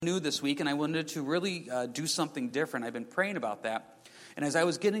New this week, and I wanted to really do something different. I've been praying about that. And as I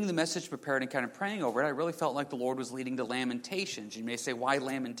was getting the message prepared and kind of praying over it, I really felt like the Lord was leading to Lamentations. You may say, why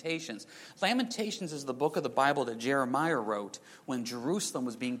Lamentations? Lamentations is the book of the Bible that Jeremiah wrote when Jerusalem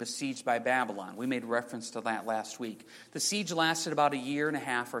was being besieged by Babylon. We made reference to that last week. The siege lasted about a year and a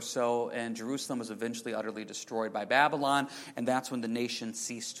half or so, and Jerusalem was eventually utterly destroyed by Babylon, and that's when the nation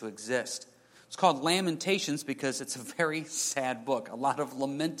ceased to exist. It's called Lamentations because it's a very sad book, a lot of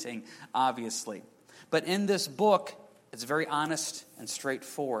lamenting, obviously. But in this book, it's very honest and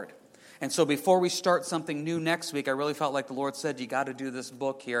straightforward. And so before we start something new next week, I really felt like the Lord said, you got to do this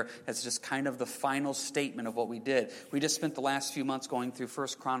book here as just kind of the final statement of what we did. We just spent the last few months going through 1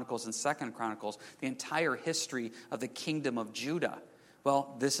 Chronicles and 2 Chronicles, the entire history of the kingdom of Judah.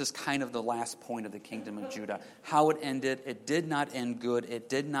 Well, this is kind of the last point of the kingdom of Judah. How it ended. It did not end good. It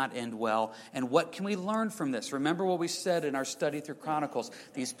did not end well. And what can we learn from this? Remember what we said in our study through Chronicles.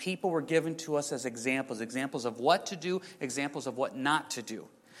 These people were given to us as examples of what to do, examples of what not to do.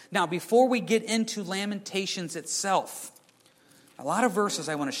 Now, before we get into Lamentations itself, a lot of verses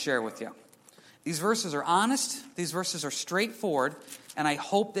I want to share with you. These verses are honest. These verses are straightforward. And I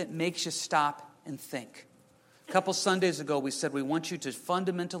hope that makes you stop and think. A couple Sundays ago, we said we want you to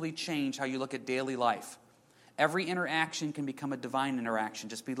fundamentally change how you look at daily life. Every interaction can become a divine interaction.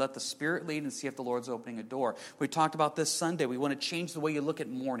 Just let the Spirit lead and see if the Lord's opening a door. We talked about this Sunday. We want to change the way you look at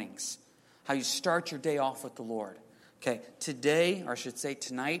mornings, how you start your day off with the Lord. Okay, today, or I should say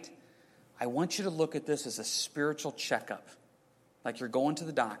tonight, I want you to look at this as a spiritual checkup, like you're going to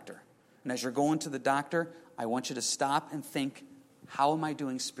the doctor. And as you're going to the doctor, I want you to stop and think, how am I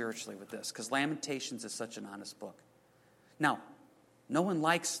doing spiritually with this? Because Lamentations is such an honest book. Now, no one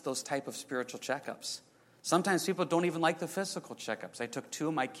likes those type of spiritual checkups. Sometimes people don't even like the physical checkups. I took 2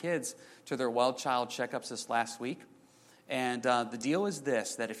 of my kids to their well child checkups this last week. And the deal is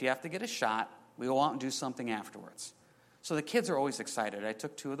this, that if you have to get a shot, we go out and do something afterwards. So the kids are always excited. I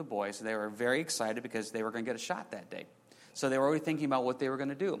took 2 of the boys. They were very excited because they were going to get a shot that day. So they were already thinking about what they were going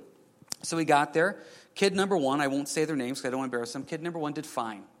to do. So we got there. Kid number 1, I won't say their names because I don't want to embarrass them. Kid number 1 did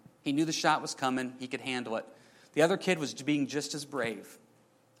fine. He knew the shot was coming. He could handle it. The other kid was being just as brave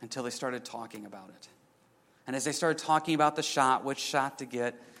until they started talking about it. And as they started talking about the shot, which shot to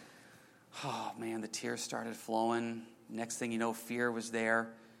get, oh man, the tears started flowing. Next thing you know, fear was there.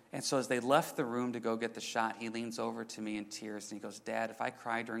 And so as they left the room to go get the shot, he leans over to me in tears and he goes, Dad, if I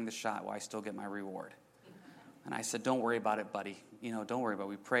cry during the shot, will I still get my reward? And I said, don't worry about it, buddy. Don't worry about it.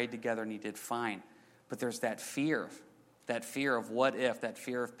 We prayed together and he did fine. But there's that fear of what if, that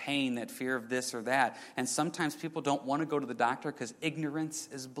fear of pain, that fear of this or that. And sometimes people don't want to go to the doctor because ignorance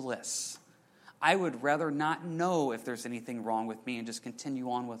is bliss. I would rather not know if there's anything wrong with me and just continue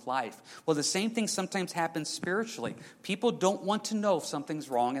on with life. Well, the same thing sometimes happens spiritually. People don't want to know if something's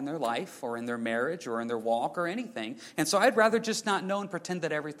wrong in their life or in their marriage or in their walk or anything. And so I'd rather just not know and pretend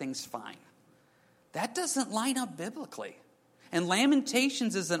that everything's fine. That doesn't line up biblically. And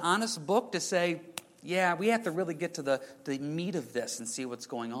Lamentations is an honest book to say, yeah, we have to really get to the meat of this and see what's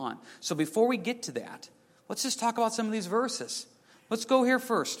going on. So before we get to that, let's just talk about some of these verses. Let's go here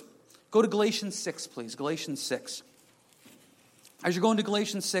first. Go to Galatians 6, please. Galatians 6. As you're going to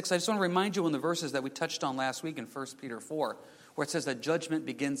Galatians 6, I just want to remind you of the verses that we touched on last week in 1 Peter 4, where it says that judgment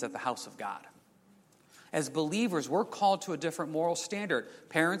begins at the house of God. As believers, we're called to a different moral standard.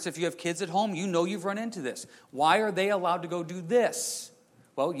 Parents, if you have kids at home, you know you've run into this. Why are they allowed to go do this?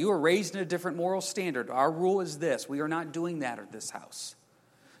 Well, you were raised in a different moral standard. Our rule is this. We are not doing that at this house.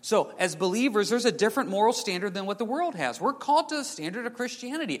 So, as believers, there's a different moral standard than what the world has. We're called to the standard of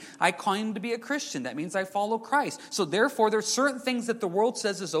Christianity. I claim to be a Christian. That means I follow Christ. So, therefore, there's certain things that the world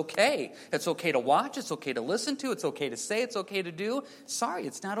says is okay. It's okay to watch. It's okay to listen to. It's okay to say. It's okay to do. Sorry,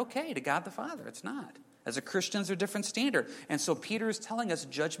 it's not okay to God the Father. It's not. As a Christian, there's a different standard. And so Peter is telling us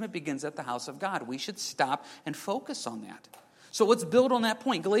judgment begins at the house of God. We should stop and focus on that. So let's build on that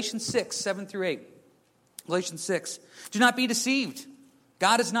point. Galatians 6, 7 through 8. Galatians 6. Do not be deceived.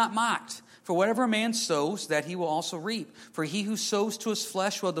 God is not mocked. For whatever a man sows, that he will also reap. For he who sows to his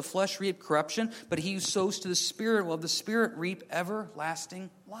flesh will of the flesh reap corruption, but he who sows to the Spirit will of the Spirit reap everlasting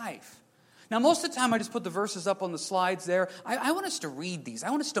life. Now, most of the time, I just put the verses up on the slides there. I want us to read these.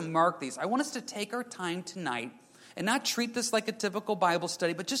 I want us to mark these. I want us to take our time tonight and not treat this like a typical Bible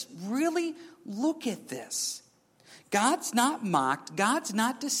study, but just really look at this. God's not mocked. God's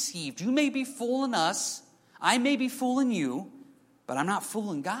not deceived. You may be fooling us. I may be fooling you, but I'm not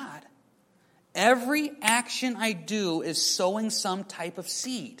fooling God. Every action I do is sowing some type of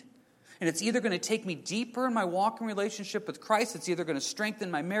seed. And it's either going to take me deeper in my walk and relationship with Christ. It's either going to strengthen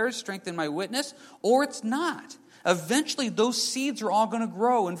my marriage, strengthen my witness, or it's not. Eventually, those seeds are all going to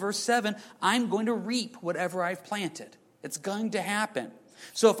grow. In verse 7, I'm going to reap whatever I've planted. It's going to happen.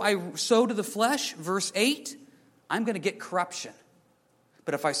 So if I sow to the flesh, verse 8, I'm going to get corruption.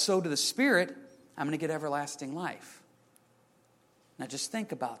 But if I sow to the Spirit, I'm going to get everlasting life. Now just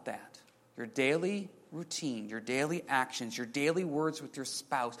think about that. Your daily routine, your daily actions, your daily words with your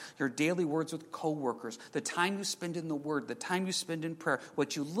spouse, your daily words with coworkers, the time you spend in the Word, the time you spend in prayer,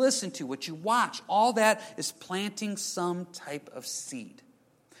 what you listen to, what you watch, all that is planting some type of seed.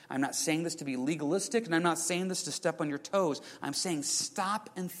 I'm not saying this to be legalistic, and I'm not saying this to step on your toes. I'm saying stop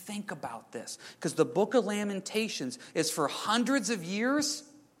and think about this. Because the book of Lamentations is for hundreds of years,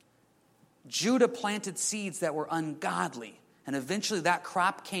 Judah planted seeds that were ungodly. And eventually that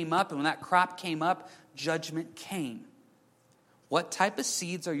crop came up, and when that crop came up, judgment came. What type of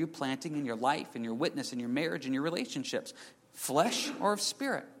seeds are you planting in your life, in your witness, in your marriage, in your relationships? Flesh or of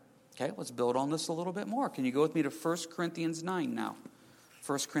spirit? Okay, let's build on this a little bit more. Can you go with me to 1 Corinthians 9 now?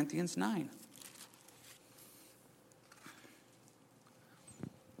 1 Corinthians 9.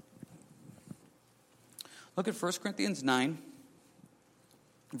 Look at 1 Corinthians 9,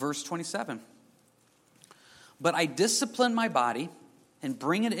 verse 27. But I discipline my body and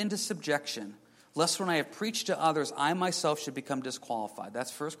bring it into subjection, lest when I have preached to others, I myself should become disqualified.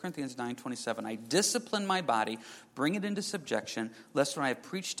 That's 1 Corinthians 9:27. I discipline my body, bring it into subjection, lest when I have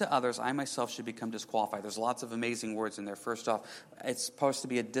preached to others, I myself should become disqualified. There's lots of amazing words in there. First off, it's supposed to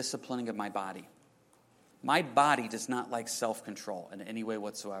be a disciplining of my body. My body does not like self-control in any way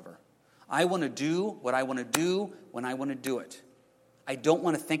whatsoever. I want to do what I want to do when I want to do it. I don't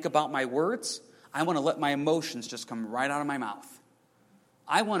want to think about my words. I want to let my emotions just come right out of my mouth.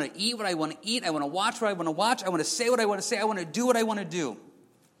 I want to eat what I want to eat. I want to watch what I want to watch. I want to say what I want to say. I want to do what I want to do.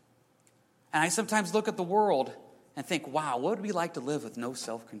 And I sometimes look at the world and think, wow, what would it be like to live with no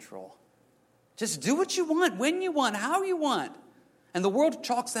self-control? Just do what you want, when you want, how you want. And the world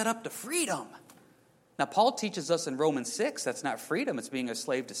chalks that up to freedom. Now, Paul teaches us in Romans 6, that's not freedom, it's being a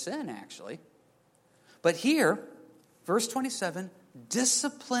slave to sin, actually. But here, verse 27,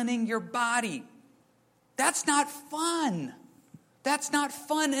 disciplining your body. That's not fun. That's not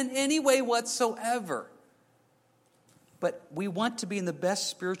fun in any way whatsoever. But we want to be in the best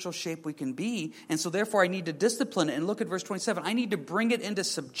spiritual shape we can be, and so therefore I need to discipline it. And look at verse 27. I need to bring it into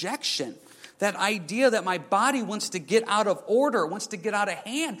subjection. That idea that my body wants to get out of order, wants to get out of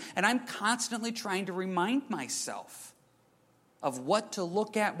hand, and I'm constantly trying to remind myself of what to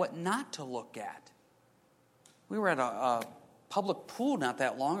look at, what not to look at. We were at a public pool not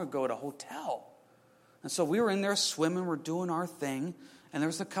that long ago at a hotel. And so we were in there swimming, we're doing our thing, and there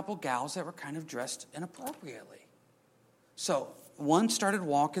was a couple gals that were kind of dressed inappropriately. So one started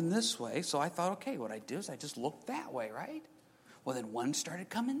walking this way, so I thought, okay, what I do is I just look that way, right? Well, then one started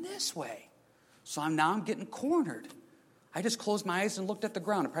coming this way. So I'm getting cornered. I just closed my eyes and looked at the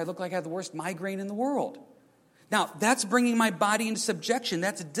ground. It probably looked like I had the worst migraine in the world. Now, that's bringing my body into subjection.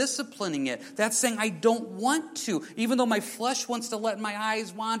 That's disciplining it. That's saying I don't want to, even though my flesh wants to let my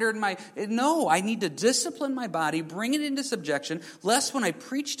eyes wander. No, I need to discipline my body, bring it into subjection, lest when I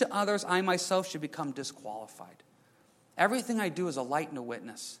preach to others, I myself should become disqualified. Everything I do is a light and a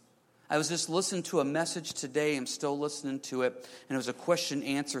witness. I was just listening to a message today. I'm still listening to it. And it was a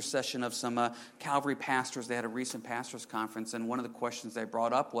question-answer session of some Calvary pastors. They had a recent pastors' conference. And one of the questions they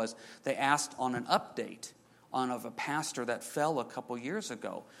brought up was they asked on an update of a pastor that fell a couple years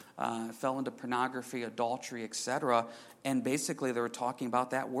ago, fell into pornography, adultery, etc. And basically they were talking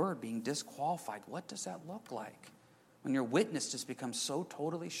about that word, being disqualified. What does that look like when your witness just becomes so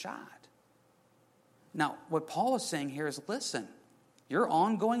totally shot? Now, what Paul is saying here is, listen, your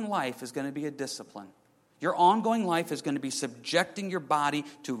ongoing life is going to be a discipline. Your ongoing life is going to be subjecting your body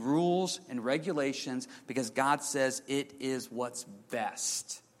to rules and regulations because God says it is what's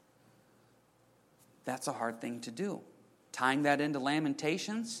best. That's a hard thing to do. Tying that into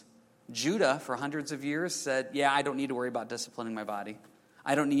Lamentations, Judah for hundreds of years said, yeah, I don't need to worry about disciplining my body.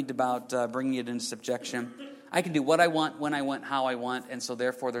 I don't need about bringing it into subjection. I can do what I want, when I want, how I want, and so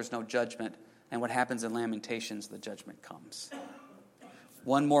therefore there's no judgment. And what happens in Lamentations, the judgment comes.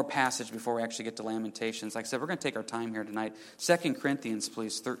 One more passage before we actually get to Lamentations. Like I said, we're going to take our time here tonight. 2 Corinthians,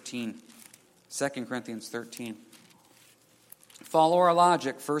 please, 13. 2 Corinthians 13. Follow our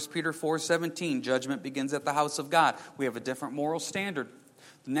logic. 1 Peter 4:17. Judgment begins at the house of God. We have a different moral standard.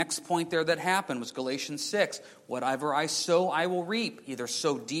 The next point there that happened was Galatians 6. Whatever I sow, I will reap. Either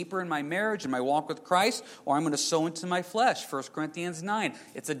sow deeper in my marriage and my walk with Christ, or I'm going to sow into my flesh. 1 Corinthians 9.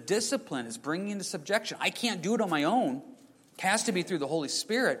 It's a discipline. It's bringing into subjection. I can't do it on my own. It has to be through the Holy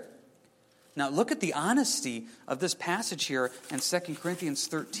Spirit. Now look at the honesty of this passage here in 2 Corinthians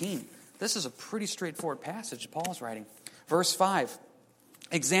 13. This is a pretty straightforward passage Paul's writing. Verse 5,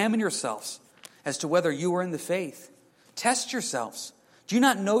 examine yourselves as to whether you are in the faith. Test yourselves. Do you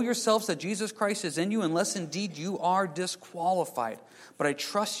not know yourselves that Jesus Christ is in you, unless indeed you are disqualified? But I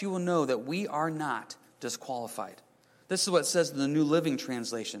trust you will know that we are not disqualified. This is what it says in the New Living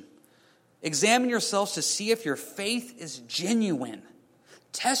Translation. Examine yourselves to see if your faith is genuine.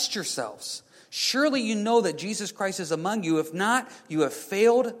 Test yourselves. Surely you know that Jesus Christ is among you. If not, you have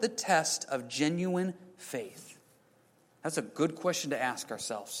failed the test of genuine faith. That's a good question to ask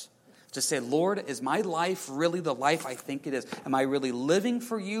ourselves. To say, Lord, is my life really the life I think it is? Am I really living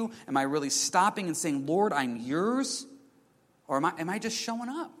for you? Am I really stopping and saying, Lord, I'm yours? Or am I just showing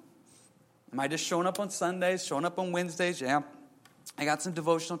up? Am I just showing up on Sundays, showing up on Wednesdays? Yeah, I got some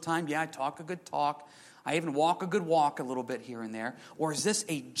devotional time. Yeah, I talk a good talk. I even walk a good walk a little bit here and there. Or is this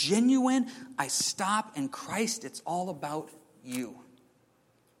a genuine, I stop and Christ, it's all about you?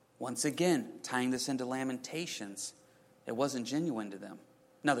 Once again, tying this into Lamentations, it wasn't genuine to them.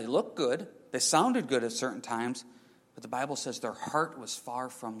 Now, they looked good. They sounded good at certain times. But the Bible says their heart was far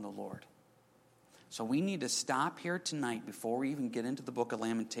from the Lord. So we need to stop here tonight before we even get into the book of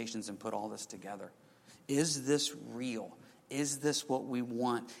Lamentations and put all this together. Is this real? Is this what we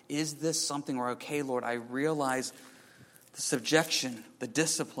want? Is this something where, okay, Lord, I realize the subjection, the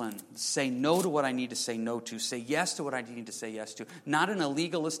discipline, say no to what I need to say no to, say yes to what I need to say yes to, not in a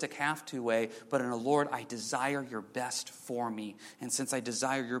legalistic have-to way, but in a, Lord, I desire your best for me. And since I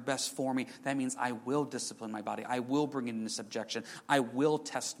desire your best for me, that means I will discipline my body. I will bring it into subjection. I will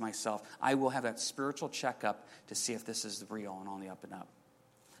test myself. I will have that spiritual checkup to see if this is real and on the up and up.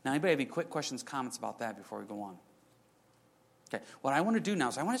 Now, anybody have any quick questions, comments about that before we go on? Okay, what I want to do now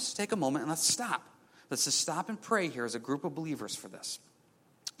is I want us to take a moment and let's stop. Let's just stop and pray here as a group of believers for this.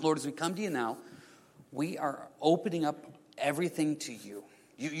 Lord, as we come to you now, we are opening up everything to you.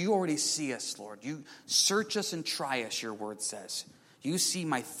 You already see us, Lord. You search us and try us, your word says. You see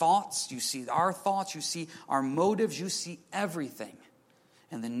my thoughts. You see our thoughts. You see our motives. You see everything.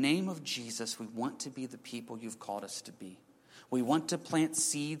 In the name of Jesus, we want to be the people you've called us to be. We want to plant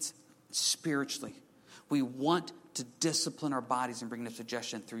seeds spiritually. We want to discipline our bodies and bring into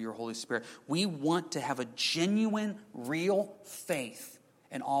suggestion through your Holy Spirit. We want to have a genuine, real faith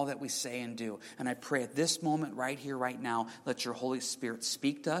in all that we say and do. And I pray at this moment, right here, right now, let your Holy Spirit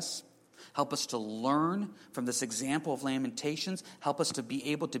speak to us. Help us to learn from this example of Lamentations. Help us to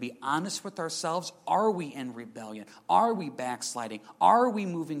be able to be honest with ourselves. Are we in rebellion? Are we backsliding? Are we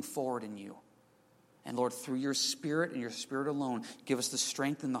moving forward in you? And Lord, through your Spirit and your Spirit alone, give us the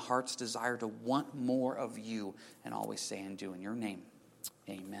strength and the heart's desire to want more of you and always say and do in your name.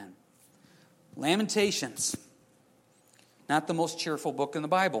 Amen. Lamentations. Not the most cheerful book in the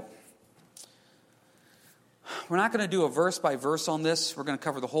Bible. We're not going to do a verse by verse on this. We're going to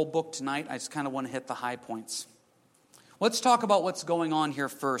cover the whole book tonight. I just kind of want to hit the high points. Let's talk about what's going on here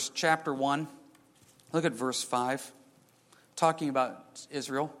first. Chapter 1. Look at verse 5. Talking about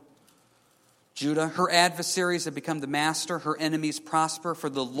Israel. Judah, her adversaries have become the master, her enemies prosper, for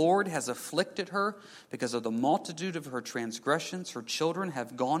the Lord has afflicted her because of the multitude of her transgressions. Her children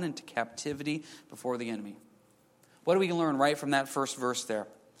have gone into captivity before the enemy. What do we learn right from that first verse there?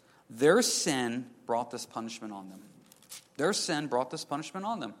 Their sin brought this punishment on them. Their sin brought this punishment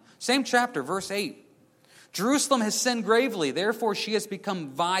on them. Same chapter, verse 8. Jerusalem has sinned gravely, therefore she has become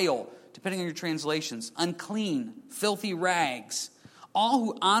vile, depending on your translations, unclean, filthy rags. All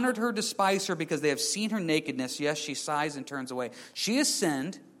who honored her despise her because they have seen her nakedness. Yes, she sighs and turns away. She has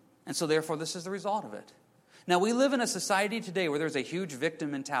sinned, and so therefore this is the result of it. Now, we live in a society today where there's a huge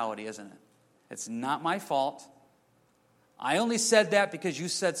victim mentality, isn't it? It's not my fault. I only said that because you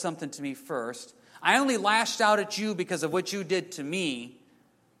said something to me first. I only lashed out at you because of what you did to me.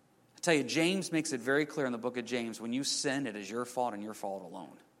 I tell you, James makes it very clear in the book of James, when you sin, it is your fault and your fault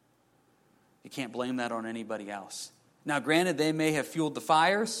alone. You can't blame that on anybody else. Now, granted, they may have fueled the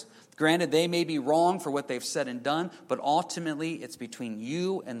fires. Granted, they may be wrong for what they've said and done. But ultimately, it's between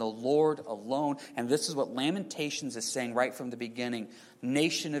you and the Lord alone. And this is what Lamentations is saying right from the beginning.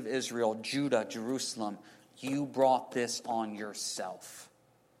 Nation of Israel, Judah, Jerusalem, you brought this on yourself.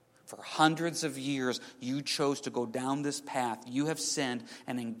 For hundreds of years, you chose to go down this path. You have sinned.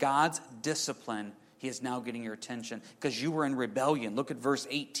 And in God's discipline, He is now getting your attention. Because you were in rebellion. Look at verse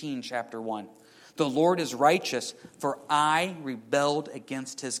 18, chapter 1. The Lord is righteous, for I rebelled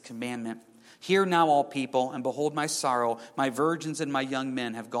against his commandment. Hear now, all people, and behold my sorrow. My virgins and my young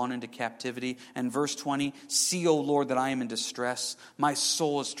men have gone into captivity. And verse 20, see, O Lord, that I am in distress. My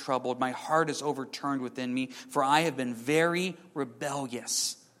soul is troubled. My heart is overturned within me, for I have been very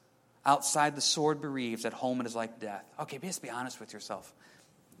rebellious. Outside the sword bereaves, at home it is like death. Okay, just be honest with yourself.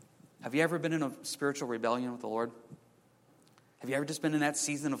 Have you ever been in a spiritual rebellion with the Lord? Have you ever just been in that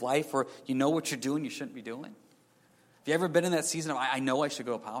season of life where you know what you're doing you shouldn't be doing? Have you ever been in that season of, I know I should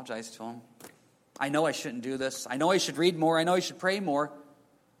go apologize to him. I know I shouldn't do this. I know I should read more. I know I should pray more.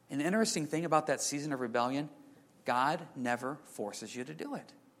 And the interesting thing about that season of rebellion, God never forces you to do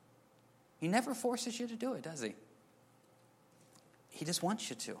it. He never forces you to do it, does he? He just wants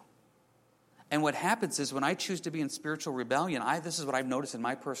you to. And what happens is when I choose to be in spiritual rebellion, this is what I've noticed in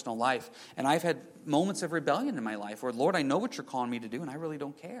my personal life. And I've had moments of rebellion in my life where, Lord, I know what you're calling me to do, and I really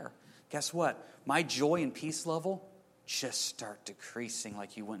don't care. Guess what? My joy and peace level just start decreasing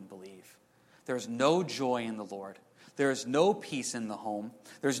like you wouldn't believe. There's no joy in the Lord. There's no peace in the home.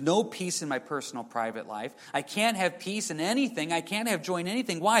 There's no peace in my personal private life. I can't have peace in anything. I can't have joy in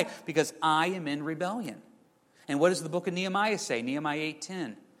anything. Why? Because I am in rebellion. And what does the book of Nehemiah say? Nehemiah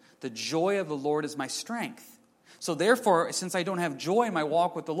 8:10. The joy of the Lord is my strength. So therefore, since I don't have joy in my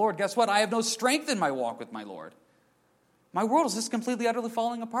walk with the Lord, guess what? I have no strength in my walk with my Lord. My world is just completely, utterly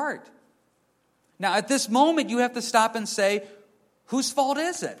falling apart. Now, at this moment, you have to stop and say, whose fault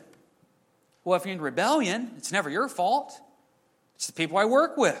is it? Well, if you're in rebellion, it's never your fault. It's the people I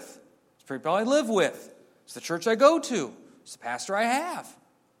work with. It's the people I live with. It's the church I go to. It's the pastor I have.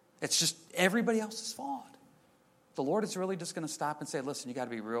 It's just everybody else's fault. The Lord is really just going to stop and say, listen, you got to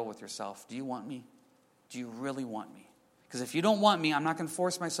be real with yourself. Do you want me? Do you really want me? Because if you don't want me, I'm not going to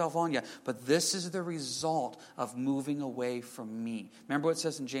force myself on you. But this is the result of moving away from me. Remember what it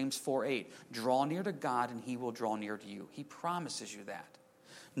says in James 4:8. Draw near to God and he will draw near to you. He promises you that.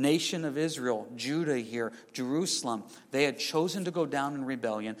 Nation of Israel, Judah here, Jerusalem, they had chosen to go down in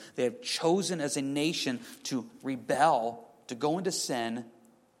rebellion. They have chosen as a nation to rebel, to go into sin.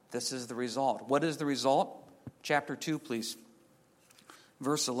 This is the result. What is the result? Chapter 2, please.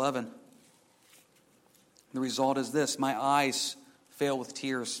 Verse 11. The result is this. My eyes fail with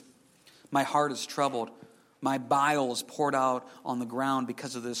tears. My heart is troubled. My bile is poured out on the ground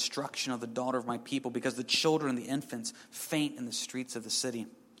because of the destruction of the daughter of my people, because the children and the infants faint in the streets of the city.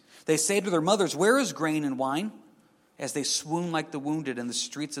 They say to their mothers, where is grain and wine? As they swoon like the wounded in the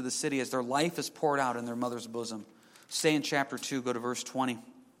streets of the city, as their life is poured out in their mother's bosom. Stay in chapter 2, go to verse 20.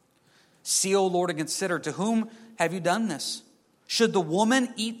 See, O Lord, and consider, to whom have you done this? Should the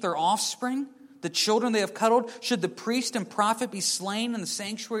woman eat their offspring, the children they have cuddled? Should the priest and prophet be slain in the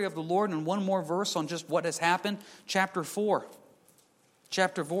sanctuary of the Lord? And one more verse on just what has happened. Chapter 4.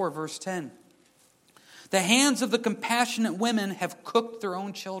 Chapter 4, verse 10. The hands of the compassionate women have cooked their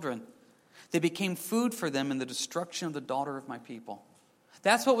own children. They became food for them in the destruction of the daughter of my people.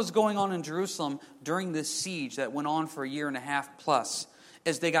 That's what was going on in Jerusalem during this siege that went on for a year and a half plus,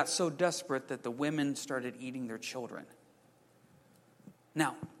 as they got so desperate that the women started eating their children.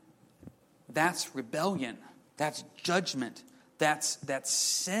 Now, that's rebellion. That's judgment. That's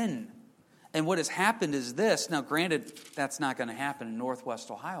sin. And what has happened is this. Now, granted, that's not going to happen in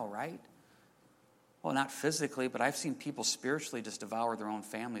Northwest Ohio, right? Well, not physically, but I've seen people spiritually just devour their own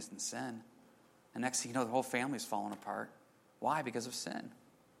families in sin. And next thing you know, the whole family's falling apart. Why? Because of sin.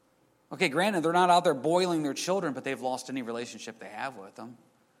 Okay, granted, they're not out there boiling their children, but they've lost any relationship they have with them.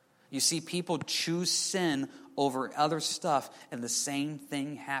 You see, people choose sin over other stuff, and the same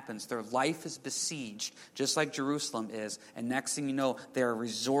thing happens. Their life is besieged, just like Jerusalem is, and next thing you know, they're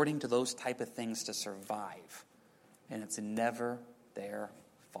resorting to those type of things to survive. And it's never their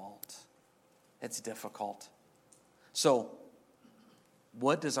fault. It's difficult. So,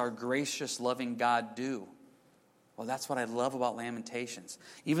 what does our gracious, loving God do? Well, that's what I love about Lamentations.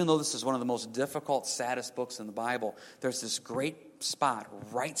 Even though this is one of the most difficult, saddest books in the Bible, there's this great spot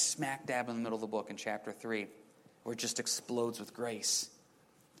right smack dab in the middle of the book in chapter 3 where it just explodes with grace.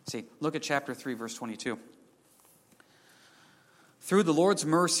 See, look at chapter 3, verse 22. Through the Lord's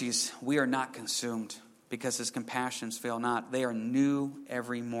mercies, we are not consumed, because his compassions fail not. They are new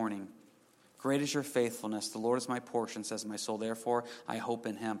every morning. Great is your faithfulness. The Lord is my portion, says my soul. Therefore, I hope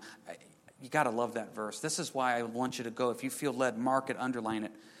in him. You got to love that verse. This is why I want you to go. If you feel led, mark it, underline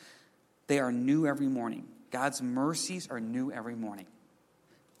it. They are new every morning. God's mercies are new every morning.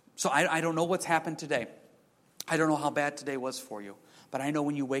 So I don't know what's happened today. I don't know how bad today was for you. But I know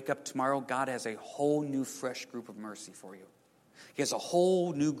when you wake up tomorrow, God has a whole new, fresh group of mercy for you. He has a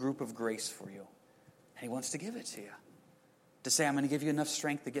whole new group of grace for you. And he wants to give it to you. To say, I'm going to give you enough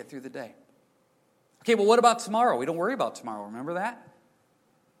strength to get through the day. Okay, well, what about tomorrow? We don't worry about tomorrow. Remember that?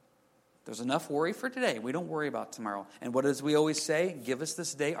 There's enough worry for today. We don't worry about tomorrow. And what does we always say? Give us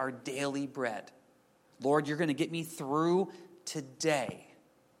this day our daily bread. Lord, you're going to get me through today.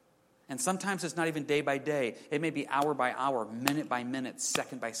 And sometimes it's not even day by day. It may be hour by hour, minute by minute,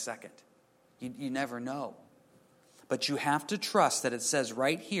 second by second. You never know. But you have to trust that it says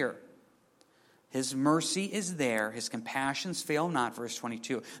right here, His mercy is there. His compassions fail not, verse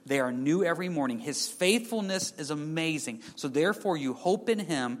 22. They are new every morning. His faithfulness is amazing. So therefore you hope in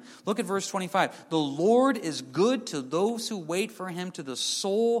him. Look at verse 25. The Lord is good to those who wait for him, to the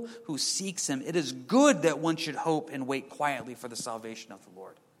soul who seeks him. It is good that one should hope and wait quietly for the salvation of the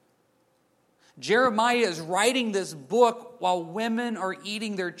Lord. Jeremiah is writing this book while women are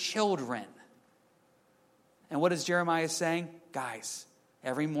eating their children. And what is Jeremiah saying? Guys,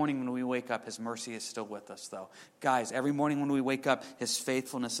 every morning when we wake up, his mercy is still with us, though. Guys, every morning when we wake up, his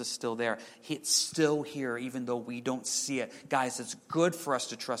faithfulness is still there. It's still here, even though we don't see it. Guys, it's good for us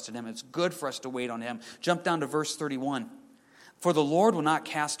to trust in him. It's good for us to wait on him. Jump down to verse 31. For the Lord will not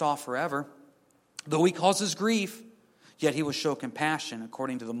cast off forever, though he causes grief, yet he will show compassion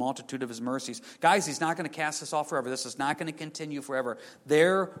according to the multitude of his mercies. Guys, he's not going to cast us off forever. This is not going to continue forever.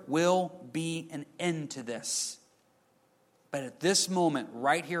 There will be an end to this. But at this moment,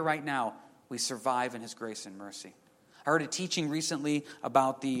 right here, right now, we survive in his grace and mercy. I heard a teaching recently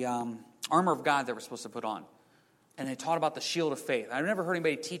about the armor of God that we're supposed to put on. And they taught about the shield of faith. I've never heard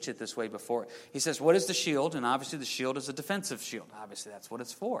anybody teach it this way before. He says, what is the shield? And obviously the shield is a defensive shield. Obviously that's what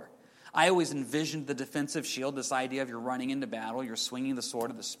it's for. I always envisioned the defensive shield, this idea of you're running into battle, you're swinging the sword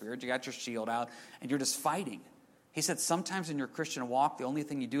of the Spirit, you got your shield out, and you're just fighting. He said sometimes in your Christian walk, the only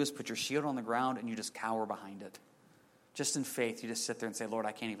thing you do is put your shield on the ground and you just cower behind it. Just in faith, you just sit there and say, Lord,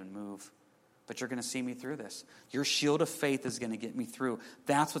 I can't even move. But you're going to see me through this. Your shield of faith is going to get me through.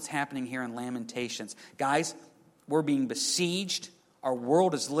 That's what's happening here in Lamentations. Guys, we're being besieged. Our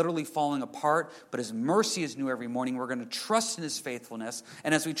world is literally falling apart, but his mercy is new every morning. We're going to trust in his faithfulness.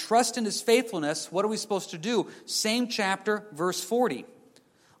 And as we trust in his faithfulness, what are we supposed to do? Same chapter, verse 40.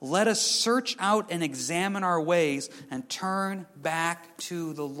 Let us search out and examine our ways and turn back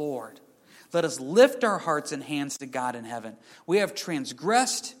to the Lord. Let us lift our hearts and hands to God in heaven. We have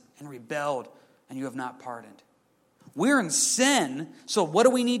transgressed and rebelled, and you have not pardoned. We're in sin, so what do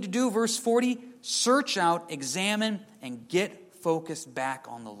we need to do? Verse 40, search out, examine, and get focused back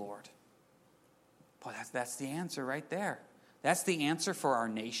on the Lord. Boy, that's the answer right there. That's the answer for our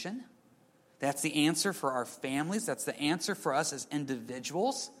nation. That's the answer for our families. That's the answer for us as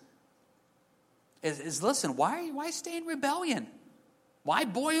individuals. Listen, why stay in rebellion? Why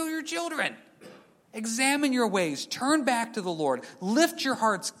boil your children? Examine your ways. Turn back to the Lord. Lift your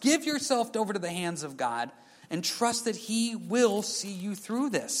hearts. Give yourself over to the hands of God and trust that he will see you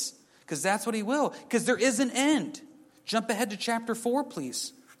through this. Because that's what he will. Because there is an end. Jump ahead to chapter 4,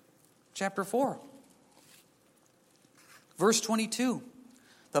 please. Chapter 4. Verse 22.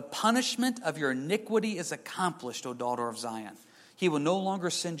 The punishment of your iniquity is accomplished, O daughter of Zion. He will no longer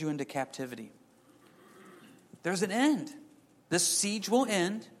send you into captivity. There's an end. This siege will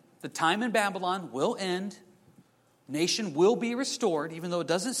end. The time in Babylon will end. Nation will be restored, even though it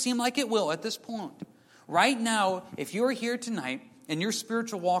doesn't seem like it will at this point. Right now, if you're here tonight and your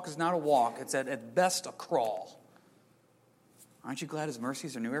spiritual walk is not a walk, it's at best a crawl. Aren't you glad his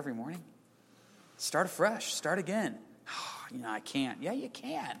mercies are new every morning? Start afresh. Start again. I can't. Yeah, you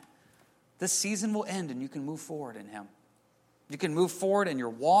can. This season will end and you can move forward in him. You can move forward in your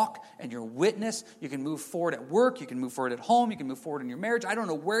walk and your witness. You can move forward at work. You can move forward at home. You can move forward in your marriage. I don't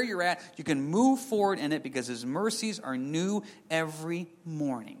know where you're at. You can move forward in it because his mercies are new every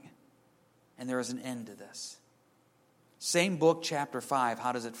morning. And there is an end to this. Same book, chapter 5.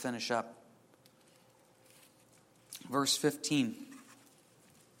 How does it finish up? Verse 15.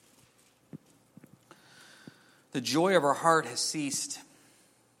 The joy of our heart has ceased.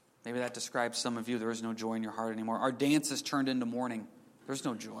 Maybe that describes some of you. There is no joy in your heart anymore. Our dance has turned into mourning. There's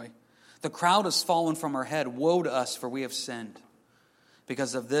no joy. The crown has fallen from our head. Woe to us, for we have sinned.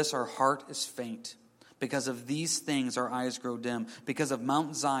 Because of this, our heart is faint. Because of these things, our eyes grow dim. Because of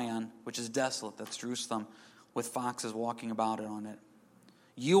Mount Zion, which is desolate, that's Jerusalem, with foxes walking about it on it.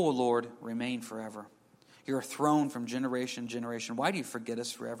 You, O Lord, remain forever. Your throne from generation to generation. Why do you forget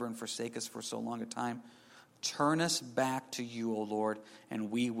us forever and forsake us for so long a time? Turn us back to you, O Lord, and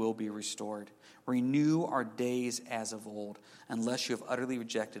we will be restored. Renew our days as of old, unless you have utterly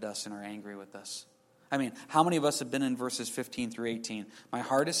rejected us and are angry with us. I mean, how many of us have been in verses 15 through 18? My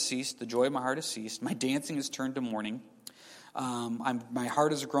heart has ceased. The joy of my heart has ceased. My dancing has turned to mourning. My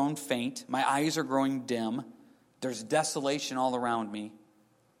heart has grown faint. My eyes are growing dim. There's desolation all around me.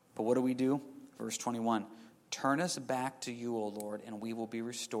 But what do? Verse 21. Turn us back to you, O Lord, and we will be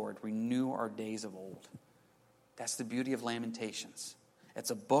restored. Renew our days of old. That's the beauty of Lamentations. It's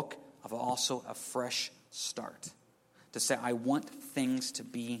a book of also a fresh start. To say, I want things to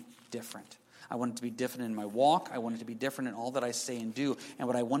be different. I want it to be different in my walk. I want it to be different in all that I say and do. And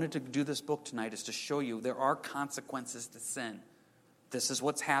what I wanted to do this book tonight is to show you there are consequences to sin. This is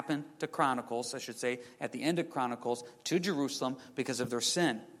what's happened to Chronicles, I should say, at the end of Chronicles, to Jerusalem because of their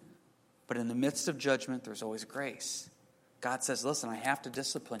sin. But in the midst of judgment, there's always grace. God says, listen, I have to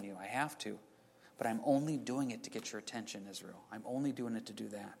discipline you. I have to. But I'm only doing it to get your attention, Israel. I'm only doing it to do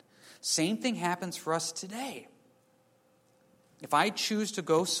that. Same thing happens for us today. If I choose to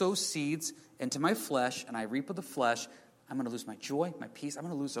go sow seeds into my flesh and I reap of the flesh, I'm going to lose my joy, my peace. I'm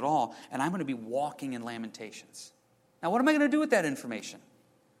going to lose it all. And I'm going to be walking in Lamentations. Now, what am I going to do with that information?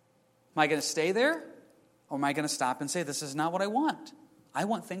 Am I going to stay there? Or am I going to stop and say, this is not what I want? I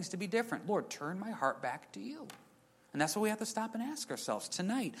want things to be different. Lord, turn my heart back to you. And that's what we have to stop and ask ourselves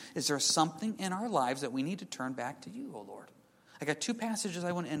tonight. Is there something in our lives that we need to turn back to you, oh Lord? I got two passages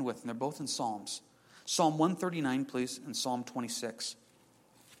I want to end with, and they're both in Psalms. Psalm 139, please, and Psalm 26.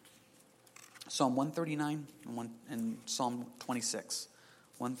 Psalm 139 and Psalm 26.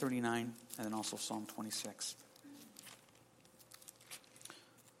 139 and then also Psalm 26.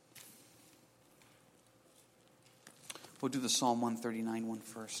 We'll do the Psalm 139 one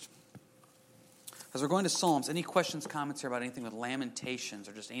first. As we're going to Psalms, any questions, comments here about anything with Lamentations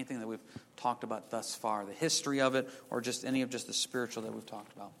or just anything that we've talked about thus far, the history of it, or just any of just the spiritual that we've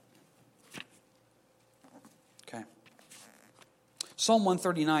talked about? Okay. Psalm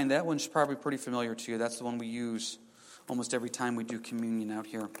 139, that one's probably pretty familiar to you. That's the one we use almost every time we do communion out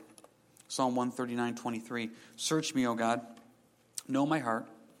here. Psalm 139, 23. Search me, O God, know my heart,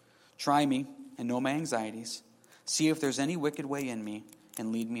 try me, and know my anxieties. See if there's any wicked way in me,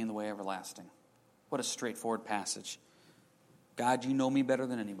 and lead me in the way everlasting. What a straightforward passage. God, you know me better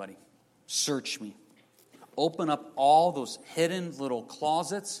than anybody. Search me. Open up all those hidden little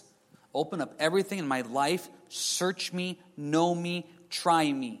closets. Open up everything in my life. Search me, know me,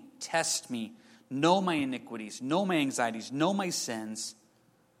 try me, test me. Know my iniquities, know my anxieties, know my sins.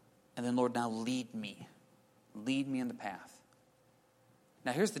 And then, Lord, now lead me. Lead me in the path.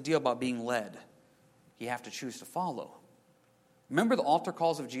 Now, here's the deal about being led. You have to choose to follow. Remember the altar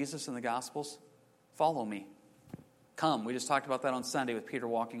calls of Jesus in the Gospels? Follow me. Come. We just talked about that on Sunday with Peter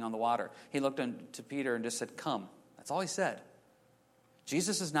walking on the water. He looked to Peter and just said, come. That's all he said.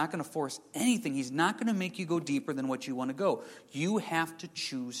 Jesus is not going to force anything. He's not going to make you go deeper than what you want to go. You have to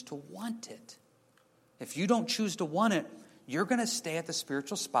choose to want it. If you don't choose to want it, you're going to stay at the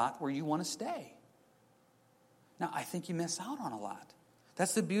spiritual spot where you want to stay. Now, I think you miss out on a lot.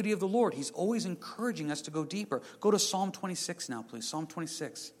 That's the beauty of the Lord. He's always encouraging us to go deeper. Go to Psalm 26 now, please. Psalm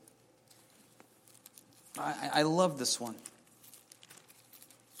 26. I love this one.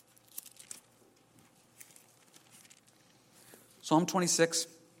 Psalm 26,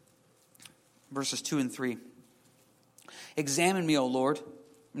 verses 2 and 3. Examine me, O Lord,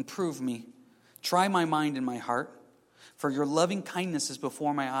 and prove me. Try my mind and my heart. For your loving kindness is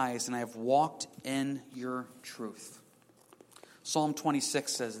before my eyes, and I have walked in your truth. Psalm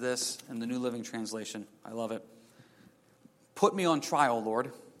 26 says this in the New Living Translation. I love it. Put me on trial,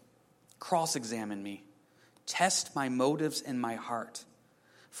 Lord. Cross-examine me. Test my motives and my heart.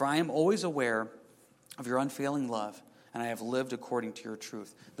 For I am always aware of your unfailing love, and I have lived according to your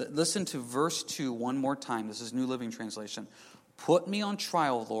truth. Listen to verse 2 one more time. This is New Living Translation. Put me on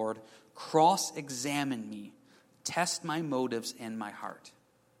trial, Lord. Cross-examine me. Test my motives and my heart.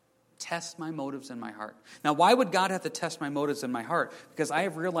 Test my motives and my heart. Now, why would God have to test my motives and my heart? Because I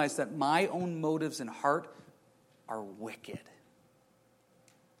have realized that my own motives and heart are wicked.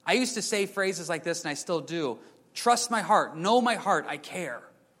 I used to say phrases like this, and I still do. Trust my heart. Know my heart. I care.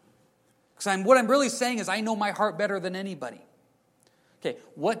 Because what I'm really saying is I know my heart better than anybody. Okay,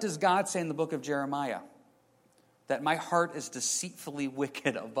 what does God say in the book of Jeremiah? That my heart is deceitfully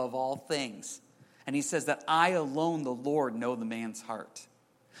wicked above all things. And he says that I alone, the Lord, know the man's heart.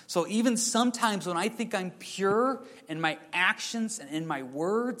 So even sometimes when I think I'm pure in my actions and in my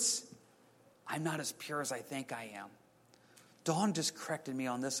words, I'm not as pure as I think I am. Dawn just corrected me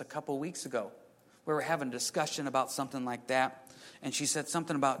on this a couple weeks ago. We were having a discussion about something like that. And she said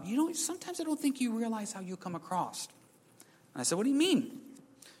something about, sometimes I don't think you realize how you come across. And I said, what do you mean?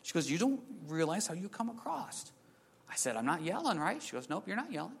 She goes, you don't realize how you come across. I said, I'm not yelling, right? She goes, nope, you're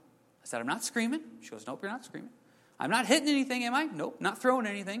not yelling. I said, I'm not screaming. She goes, nope, you're not screaming. I'm not hitting anything, am I? Nope. Not throwing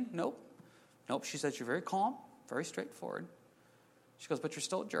anything. Nope. Nope. She said, you're very calm, very straightforward. She goes, but you're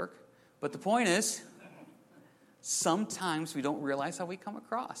still a jerk. But the point is, sometimes we don't realize how we come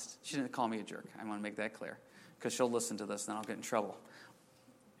across. She didn't call me a jerk. I want to make that clear. Because she'll listen to this, and then I'll get in trouble.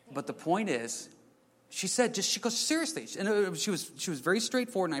 But the point is, she said, she goes, seriously. And she was very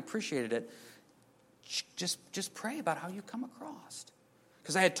straightforward, and I appreciated it. Just pray about how you come across.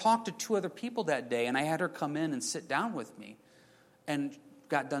 Because I had talked to 2 other people that day, and I had her come in and sit down with me, and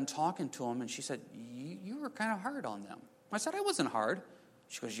got done talking to them, and she said, you were kind of hard on them. I said, I wasn't hard.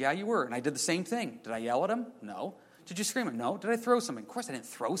 She goes, yeah, you were. And I did the same thing. Did I yell at him? No. Did you scream at him? No. Did I throw something? Of course I didn't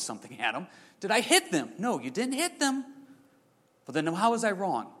throw something at him. Did I hit them? No, you didn't hit them. But then how was I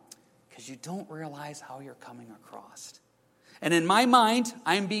wrong? Because you don't realize how you're coming across. And in my mind,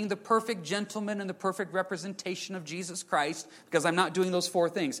 I am being the perfect gentleman and the perfect representation of Jesus Christ because I'm not doing those 4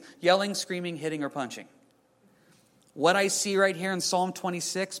 things: yelling, screaming, hitting, or punching. What I see right here in Psalm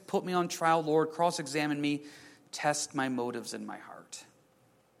 26, put me on trial, Lord, cross-examine me, test my motives in my heart.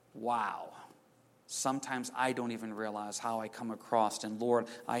 Wow. Sometimes I don't even realize how I come across, and Lord,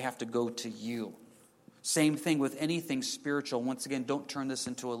 I have to go to you. Same thing with anything spiritual. Once again, don't turn this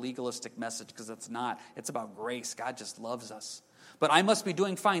into a legalistic message because it's not. It's about grace. God just loves us. But I must be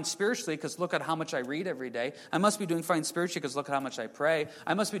doing fine spiritually because look at how much I read every day. I must be doing fine spiritually because look at how much I pray.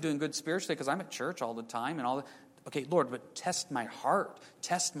 I must be doing good spiritually because I'm at church all the time and all that. Okay, Lord, but test my heart.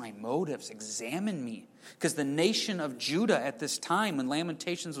 Test my motives. Examine me. Because the nation of Judah at this time when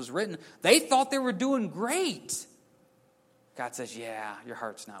Lamentations was written, they thought they were doing great. God says, yeah, your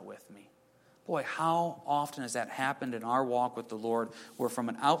heart's not with me. Boy, how often has that happened in our walk with the Lord, where from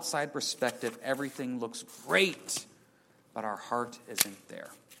an outside perspective, everything looks great, but our heart isn't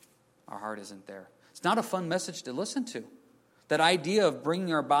there. Our heart isn't there. It's not a fun message to listen to. That idea of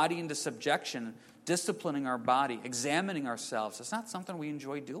bringing our body into subjection, disciplining our body, examining ourselves, it's not something we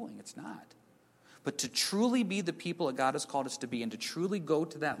enjoy doing. It's not. But to truly be the people that God has called us to be and to truly go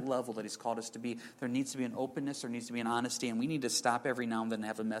to that level that He's called us to be, there needs to be an openness, there needs to be an honesty, and we need to stop every now and then and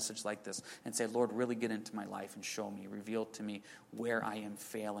have a message like this and say, Lord, really get into my life and show me, reveal to me where I am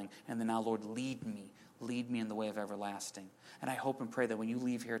failing. And then now, Lord, lead me in the way of everlasting. And I hope and pray that when you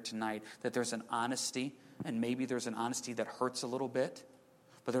leave here tonight, that there's an honesty, and maybe there's an honesty that hurts a little bit,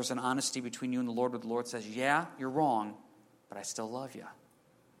 but there's an honesty between you and the Lord where the Lord says, yeah, you're wrong, but I still love you.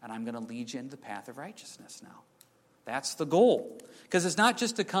 And I'm going to lead you into the path of righteousness now. That's the goal. Because it's not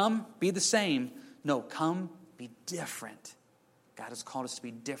just to come, be the same. No, come, be different. God has called us to be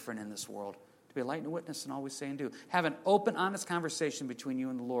different in this world. To be a light and a witness in all we say and do. Have an open, honest conversation between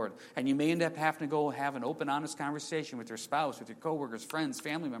you and the Lord. And you may end up having to go have an open, honest conversation with your spouse, with your coworkers, friends,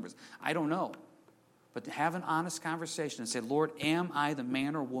 family members. I don't know. But have an honest conversation and say, Lord, am I the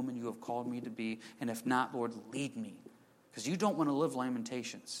man or woman you have called me to be? And if not, Lord, lead me. Because you don't want to live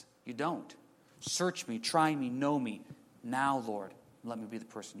Lamentations. You don't. Search me, try me, know me. Now, Lord, let me be the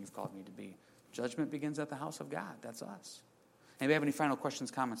person you've called me to be. Judgment begins at the house of God. That's us. Anybody have any final questions,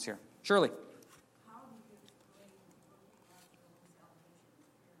 comments here? Shirley.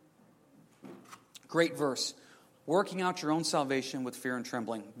 Great verse. Working out your own salvation with fear and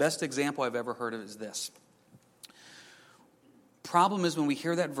trembling. Best example I've ever heard of is this. Problem is when we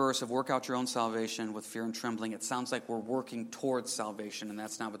hear that verse of work out your own salvation with fear and trembling, it sounds like we're working towards salvation, and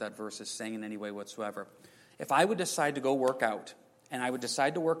that's not what that verse is saying in any way whatsoever. If I would decide to go work out, and I would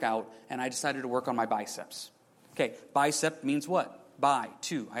decide to work out, and I decided to work on my biceps. Okay, bicep means what?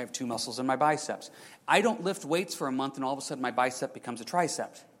 Two. I have 2 muscles in my biceps. I don't lift weights for a month, and all of a sudden my bicep becomes a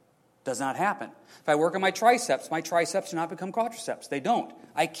tricep. Does not happen. If I work on my triceps do not become quadriceps. They don't.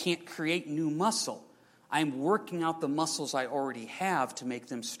 I can't create new muscle. I'm working out the muscles I already have to make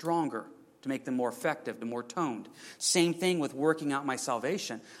them stronger, to make them more effective, to more toned. Same thing with working out my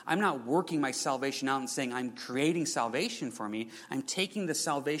salvation. I'm not working my salvation out and saying I'm creating salvation for me. I'm taking the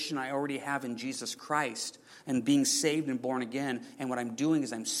salvation I already have in Jesus Christ and being saved and born again. And what I'm doing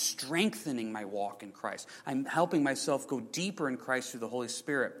is I'm strengthening my walk in Christ. I'm helping myself go deeper in Christ through the Holy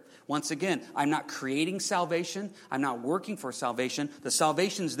Spirit. Once again, I'm not creating salvation. I'm not working for salvation. The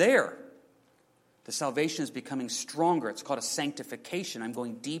salvation's there. The salvation is becoming stronger. It's called a sanctification. I'm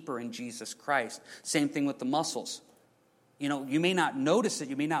going deeper in Jesus Christ. Same thing with the muscles. You know, you may not notice it.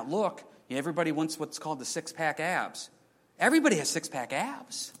 You may not look. Everybody wants what's called the 6-pack abs. Everybody has 6-pack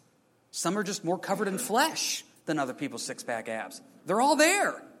abs. Some are just more covered in flesh than other people's 6-pack abs. They're all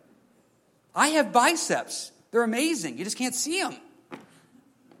there. I have biceps. They're amazing. You just can't see them.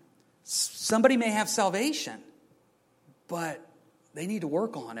 Somebody may have salvation, but they need to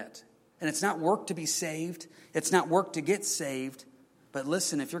work on it. And it's not work to be saved. It's not work to get saved. But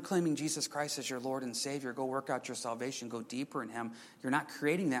listen, if you're claiming Jesus Christ as your Lord and Savior, go work out your salvation, go deeper in Him. You're not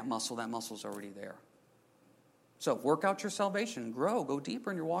creating that muscle. That muscle's already there. So work out your salvation, grow, go deeper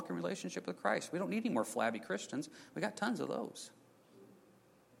in your walk and relationship with Christ. We don't need any more flabby Christians. We got tons of those.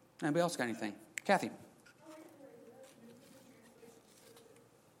 Anybody else got anything? Kathy.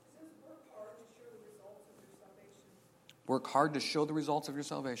 Work hard to show the results of your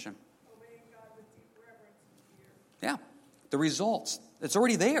salvation. Yeah, the results. It's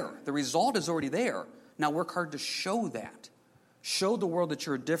already there. The result is already there. Now work hard to show that. Show the world that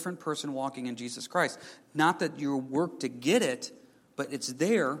you're a different person walking in Jesus Christ. Not that you work to get it, but it's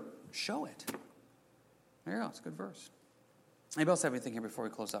there. Show it. There you go. It's a good verse. Anybody else have anything here before we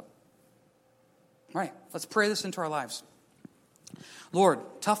close up? All right. Let's pray this into our lives. Lord,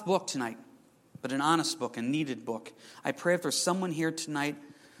 tough book tonight, but an honest book, a needed book. I pray if there's someone here tonight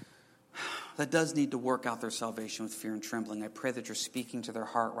that does need to work out their salvation with fear and trembling, I pray that you're speaking to their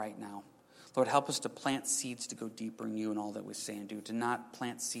heart right now. Lord, help us to plant seeds to go deeper in you and all that we say and do, to not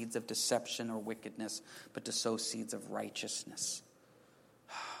plant seeds of deception or wickedness, but to sow seeds of righteousness.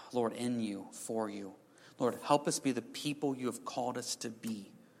 Lord, in you, for you. Lord, help us be the people you have called us to be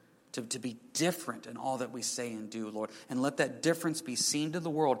different in all that we say and do, Lord. And let that difference be seen to the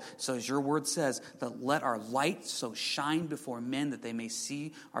world. So as your word says, that let our light so shine before men that they may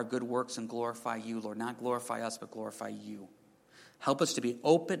see our good works and glorify you, Lord. Not glorify us, but glorify you. Help us to be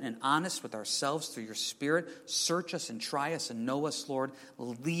open and honest with ourselves through your Spirit. Search us and try us and know us, Lord.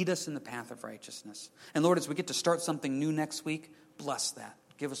 Lead us in the path of righteousness. And Lord, as we get to start something new next week, bless that.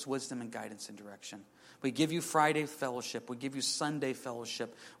 Give us wisdom and guidance and direction. We give you Friday fellowship. We give you Sunday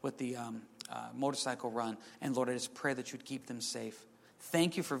fellowship with the motorcycle run. And Lord, I just pray that you'd keep them safe.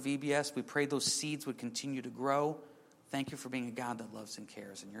 Thank you for VBS. We pray those seeds would continue to grow. Thank you for being a God that loves and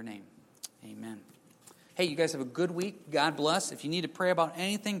cares. In your name, amen. Hey, you guys have a good week. God bless. If you need to pray about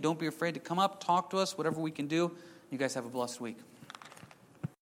anything, don't be afraid to come up, talk to us, whatever we can do. You guys have a blessed week.